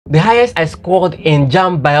The highest I scored in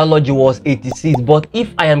JAMB Biology was 86, but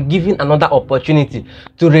if I am given another opportunity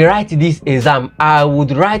to rewrite this exam, I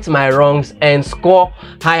would right my wrongs and score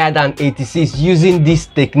higher than 86 using these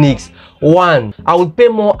techniques. 1. I would pay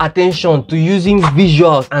more attention to using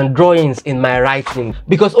visuals and drawings in my writing,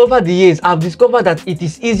 because over the years I've discovered that it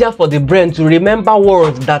is easier for the brain to remember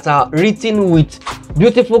words that are written with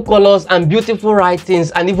beautiful colors and beautiful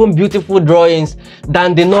writings and even beautiful drawings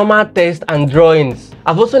than the normal text and drawings.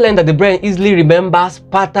 I've also learned that the brain easily remembers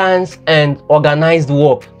patterns and organized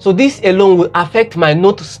work. So this alone will affect my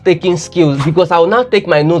note-taking skills, because I will now take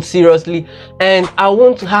my notes seriously and I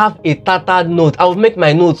won't have a tattered note. I will make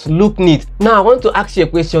my notes look neat. Now I want to ask you a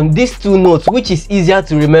question. These two notes, which is easier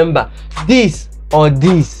to remember, this or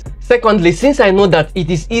this? Secondly, since I know that it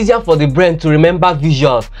is easier for the brain to remember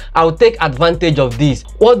visuals, I will take advantage of this.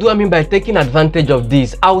 What do I mean by taking advantage of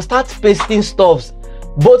this? I will start pasting stuffs,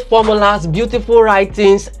 both formulas, beautiful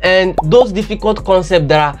writings, and those difficult concepts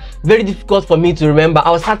that are very difficult for me to remember.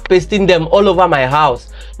 I'll start pasting them all over my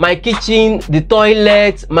house, my kitchen, the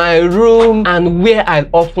toilet, my room, and where I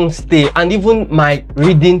often stay, and even my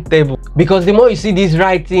reading table. Because the more you see these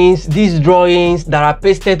writings, these drawings that are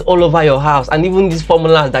pasted all over your house, and even these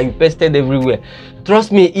formulas that you pasted everywhere,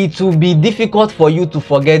 trust me, it will be difficult for you to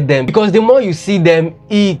forget them, because the more you see them,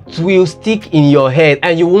 it will stick in your head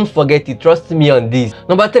and you won't forget it. Trust me on this.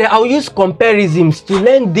 Number 3, I'll use comparisons to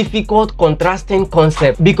learn difficult contrasting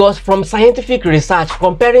concepts, because from scientific research,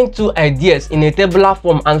 comparing two ideas in a tabular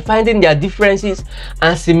form and finding their differences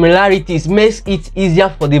and similarities makes it easier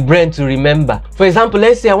for the brain to remember. For example,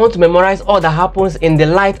 let's say I want to memorize all that happens in the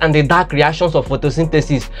light and the dark reactions of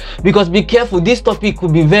photosynthesis, because be careful, this topic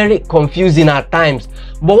could be very confusing at times.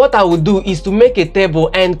 But what I would do is to make a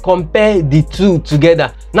table and compare the two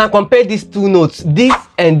together. Now compare these two notes, this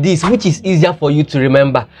and this, which is easier for you to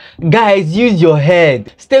remember. Guys, use your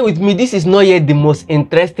head. Stay with me, this is not yet the most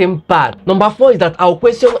interesting part. Number 4 is that I'll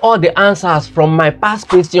question all the answers from my past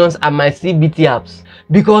questions and my CBT apps,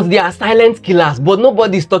 because they are silent killers, but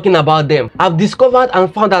nobody's talking about them. I've discovered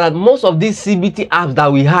and found out that most of these CBT apps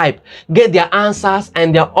that we hype get their answers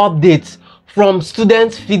and their updates from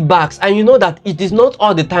students' feedbacks, and you know that it is not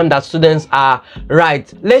all the time that students are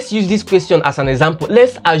right. Let's use this question as an example.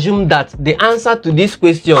 Let's assume that the answer to this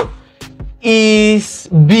question is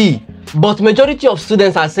B, but majority of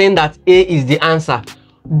students are saying that A is the answer.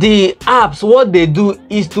 The apps, what they do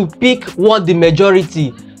is to pick what the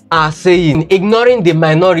majority are saying, ignoring the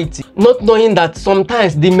minority, not knowing that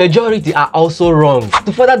sometimes the majority are also wrong.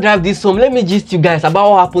 To further drive this home, let me gist you guys about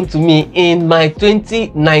what happened to me in my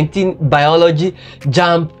 2019 biology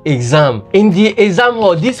JAMB exam. In the exam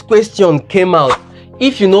hall, this question came out.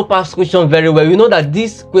 If you know past question very well, you know that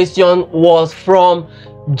this question was from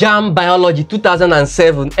JAMB Biology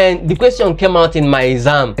 2007, and the question came out in my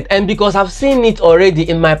exam. And because I've seen it already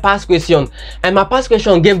in my past question, and my past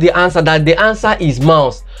question gave the answer that the answer is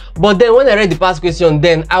mouse, but then when I read the past question,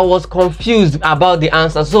 then I was confused about the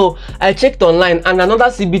answer. So I checked online, and another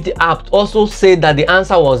CBT app also said that the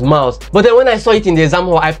answer was mouse. But then when I saw it in the exam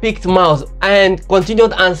hall, I picked mouse and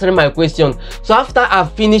continued answering my question. So after I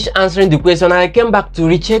finished answering the question, I came back to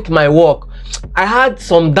recheck my work. I had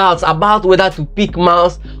some doubts about whether to pick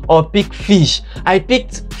mouse or pick fish. I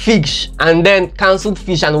picked fish and then cancelled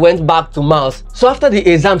fish and went back to mouse. So after the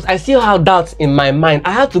exams, I still had doubts in my mind.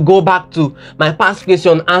 I had to go back to my past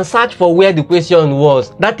question and search for where the question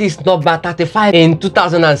was. That is number 35 in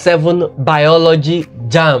 2007 biology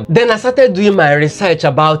JAMB. Then I started doing my research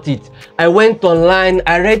about it. I went online,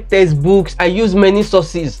 I read textbooks, I used many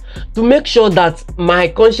sources to make sure that my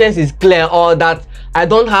conscience is clear, or that I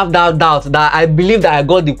don't have that doubt, that I believe that I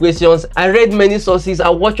got the questions. I read many sources, I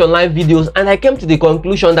watched online videos, and I came to the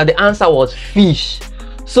conclusion that the answer was fish.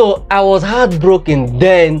 So I was heartbroken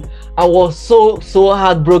then. I was so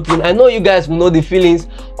heartbroken. I know you guys will know the feelings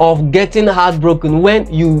of getting heartbroken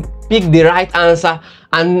when you pick the right answer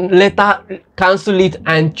and later cancel it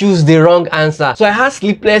and choose the wrong answer. So I had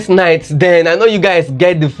sleepless nights then. I know you guys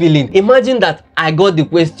get the feeling. Imagine that I got the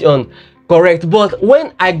question correct, but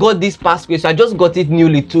when I got this past question, I just got it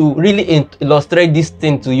newly to really illustrate this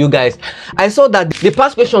thing to you guys. I saw that the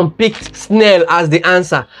past question picked snail as the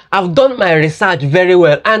answer. I've done my research very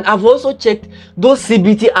well, and I've also checked those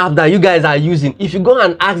CBT apps that you guys are using. If you go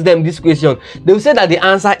and ask them this question, they will say that the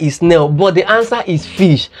answer is snail, but the answer is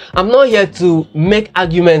fish. I'm not here to make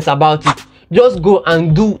arguments about it. Just go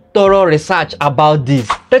and do thorough research about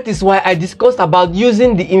this. That is why I discussed about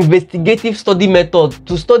using the investigative study method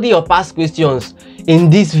to study your past questions. in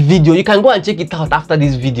this video. You can go and check it out after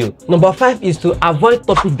this video. Number 5 is to avoid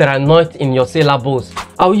topics that are not in your syllabus.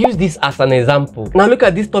 I'll use this as an example. Now look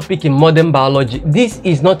at this topic in modern biology. This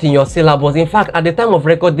is not in your syllabus. In fact, at the time of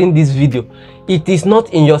recording this video, it is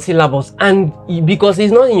not in your syllabus, and because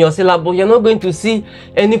it's not in your syllabus, you're not going to see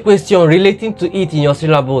any question relating to it in your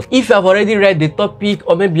syllabus. If you have already read the topic,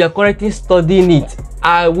 or maybe you're currently studying it,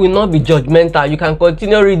 I will not be judgmental. You can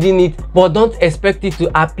continue reading it, but don't expect it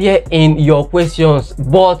to appear in your questions,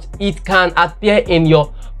 but it can appear in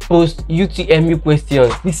your post UTME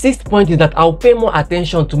questions. The 6th point is that I'll pay more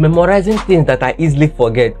attention to memorizing things that I easily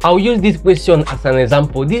forget. I'll use this question as an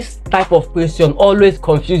example. This type of question always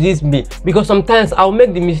confuses me because sometimes I'll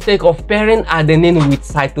make the mistake of pairing adenine with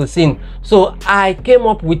cytosine. So I came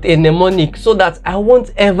up with a mnemonic so that I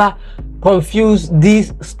won't ever confuse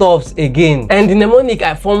these stuffs again, and the mnemonic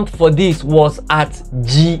I formed for this was at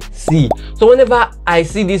GC. So whenever I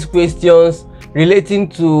see these questions relating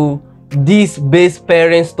to these base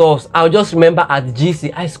pairing stuffs, I'll just remember at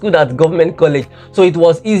GC. I schooled at government college, so it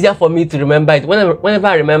was easier for me to remember it. Whenever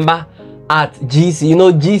I remember at GC, you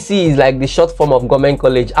know, GC is like the short form of government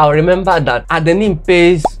college, I'll remember that adenine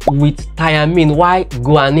pairs with thiamine while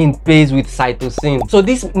guanine pairs with cytosine. So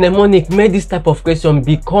this mnemonic made this type of question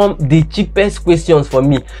become the cheapest questions for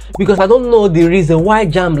me, because I don't know the reason why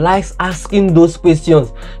JAMB likes asking those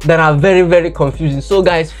questions that are very, very confusing. So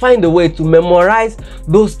guys, find a way to memorize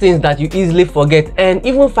those things that you easily forget, and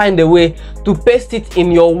even find a way to paste it in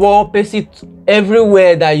your wall, paste it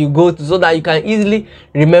everywhere that you go to, so that you can easily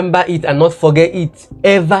remember it and not forget it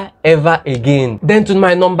ever again. Then to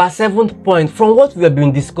my number 7th point, from what we have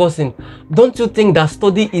been discussing, don't you think that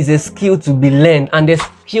study is a skill to be learned and a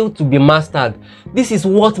skill to be mastered? This is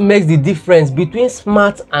what makes the difference between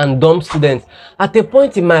smart and dumb students. At a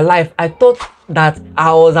point in my life, I thought that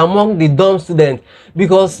I was among the dumb students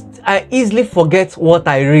because I easily forget what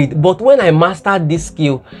I read, but when I mastered this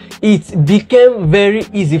skill, it became very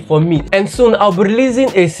easy for me. And soon I'll be releasing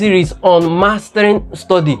a series on mastering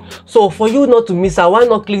study. So for you not to miss out, why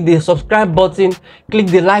not click the subscribe button, click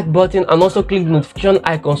the like button, and also click the notification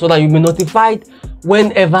icon so that you'll be notified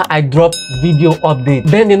whenever I drop video update.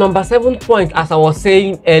 Then the number 7 point, as I was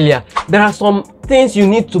saying earlier, there are some things you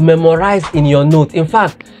need to memorize in your notes. In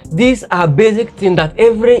fact, these are basic things that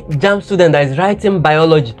every JAMB student that is writing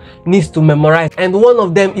biology needs to memorize, and one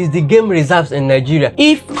of them is the game reserves in Nigeria.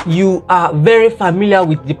 If you are very familiar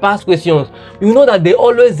with the past questions, you know that they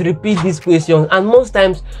always repeat these questions, and most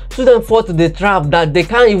times students fall to the trap that they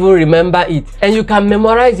can't even remember it, and you can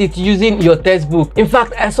memorize it using your textbook. In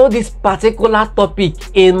fact, I saw this particular topic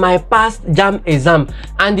in my past JAMB exam,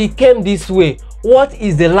 and it came this way: what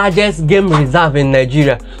is the largest game reserve in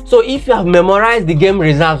Nigeria? So if you have memorized the game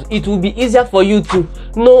reserves, it will be easier for you to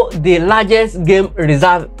know the largest game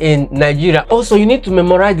reserve in Nigeria. Also, you need to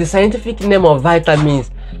memorize the scientific name of vitamins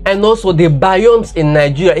and also the biomes in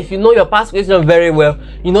Nigeria. If you know your past question very well,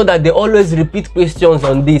 you know that they always repeat questions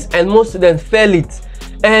on this, and most students fail it.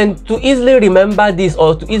 And to easily remember this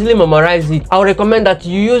or to easily memorize it, I would recommend that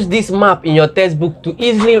you use this map in your textbook to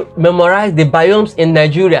easily memorize the biomes in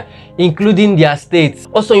Nigeria, including their states.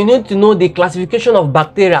 Also, you need to know the classification of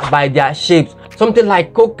bacteria by their shapes. Something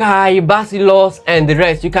like cocci, bacillus, and the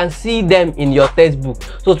rest. You can see them in your textbook,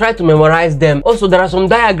 so try to memorize them. Also, there are some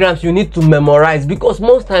diagrams you need to memorize, because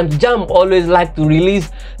most times JAMB always like to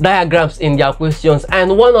release diagrams in their questions,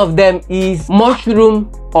 and one of them is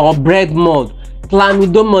mushroom or bread mold,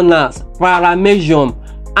 Chlamydomonas, Paramecium,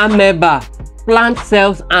 amoeba, plant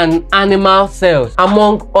cells, and animal cells,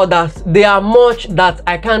 among others. There are much that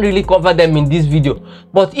I can't really cover them in this video,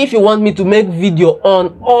 but if you want me to make video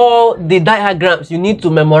on all the diagrams you need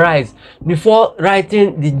to memorize before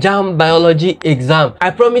writing the JAMB Biology exam,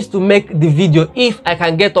 I promise to make the video if I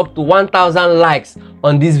can get up to 1,000 likes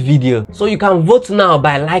on this video. So you can vote now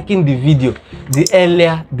by liking the video. The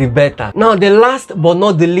earlier the better. Now the last but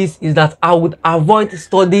not the least is that I would avoid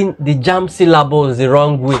studying the JAMB syllabus the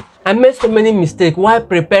wrong way. I made so many mistakes while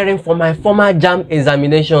preparing for my former JAMB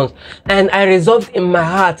examinations, and I resolved in my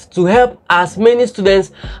heart to help as many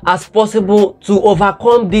students as possible to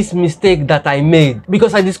overcome this mistake that I made,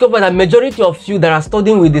 because I discovered that majority of you that are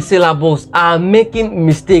studying with the syllabus are making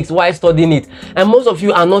mistakes while studying it, and most of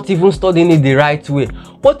you are not even studying it the right way.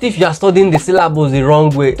 What if you are studying the syllabus the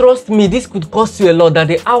wrong way? Trust me, this could cost you a lot, that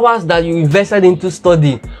the hours that you invested into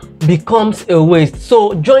studying becomes a waste.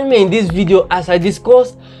 So join me in this video as I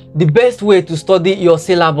discuss the best way to study your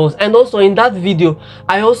syllabus. And also in that video,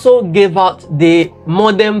 I also gave out the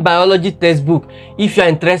modern biology textbook. If you are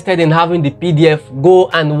interested in having the PDF, go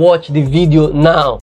and watch the video now.